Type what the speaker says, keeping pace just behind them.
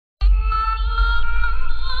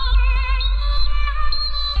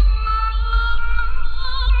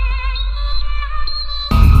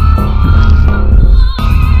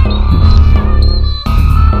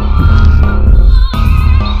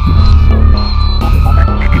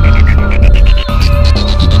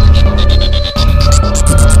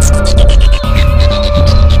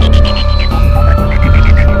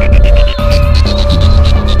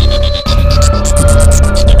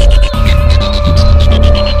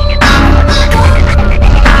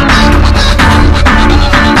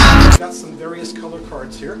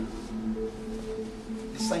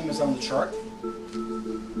chart.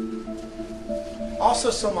 Also,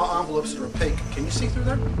 some envelopes that are opaque. Can you see through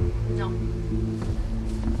there? No.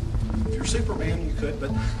 If you're Superman, you could,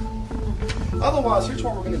 but otherwise, here's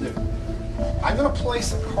what we're going to do. I'm going to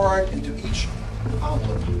place a card into each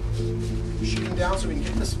envelope. Shooting down so we can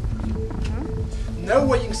get this. No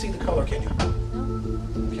way you can see the color, can you? No.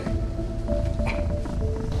 Okay.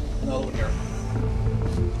 Another one here.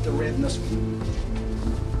 The red in this one.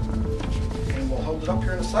 And we'll hold it up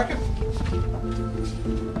here in a second.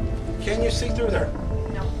 Can you see through there?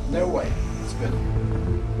 No. No way. That's good.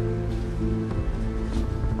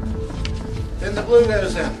 Then the blue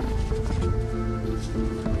goes in.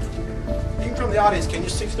 Even from the audience, can you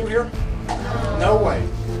see through here? No way.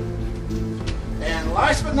 And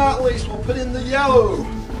last but not least, we'll put in the yellow.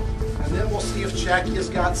 And then we'll see if Jackie has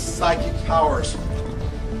got psychic powers.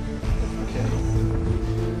 Okay.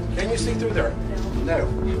 Can you see through there? No.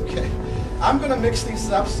 Okay. I'm going to mix these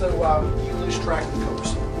up so you lose track of the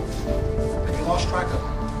colors. Have you lost track of them?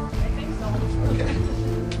 I think so.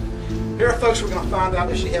 Okay. Here, folks, we're going to find out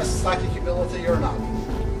if she has psychic ability or not.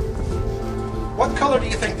 What color do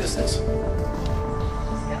you think this is?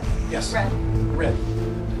 Yes. Red. Red.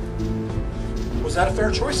 Was that a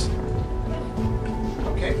fair choice?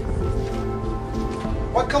 Okay.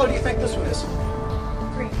 What color do you think this one is?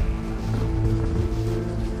 Green.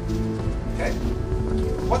 Okay.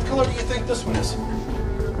 What color do you think this one is?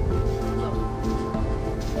 Blue.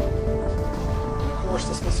 And of course,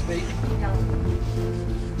 this must be. Yellow.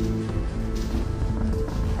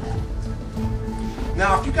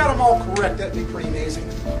 Now, if you got them all correct, that'd be pretty amazing.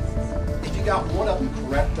 If you got one of them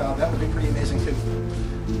correct, that would be pretty amazing too.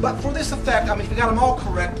 But for this effect, I mean, if you got them all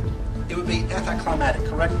correct, it would be anticlimactic,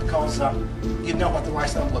 correct? Because you know what the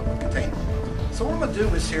rice envelope would contain. So what I'm going to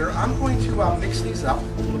do is here, I'm going to mix these up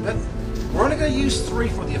a little bit. We're only going to use 3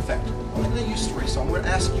 for the effect. We're only going to use 3, so I'm going to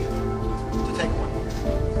ask you to take one.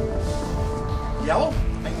 Yellow?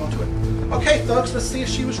 Hang on to it. Okay, folks, let's see if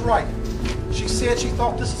she was right. She said she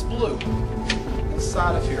thought this is blue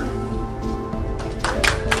inside of here.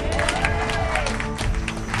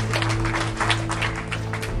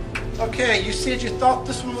 Okay, you said you thought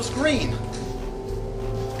this one was green.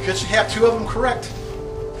 Could you have 2 of them correct?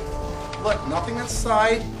 Look, nothing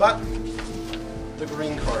inside but the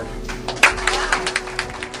green card.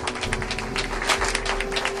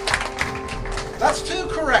 That's 2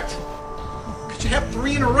 correct. Could you have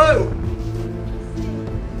 3 in a row?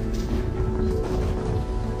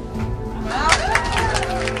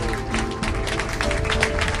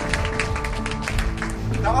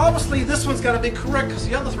 Now obviously this one's got to be correct because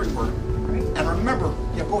the other 3 were. And remember,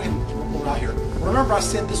 yeah, go ahead and roll it out here. Remember I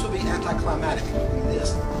said this would be anticlimactic in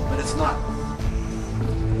this, but it's not.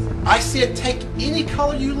 I said take any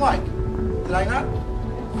color you like. Did I not?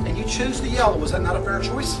 And you chose the yellow. Was that not a fair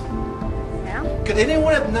choice? No. Could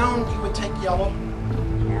anyone have known you would take yellow?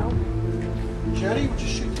 No. Jody, would you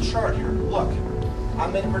shoot the chart here? Look, I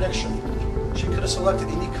made a prediction. She could have selected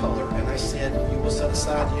any color, and I said you will set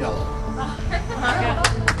aside yellow. Oh,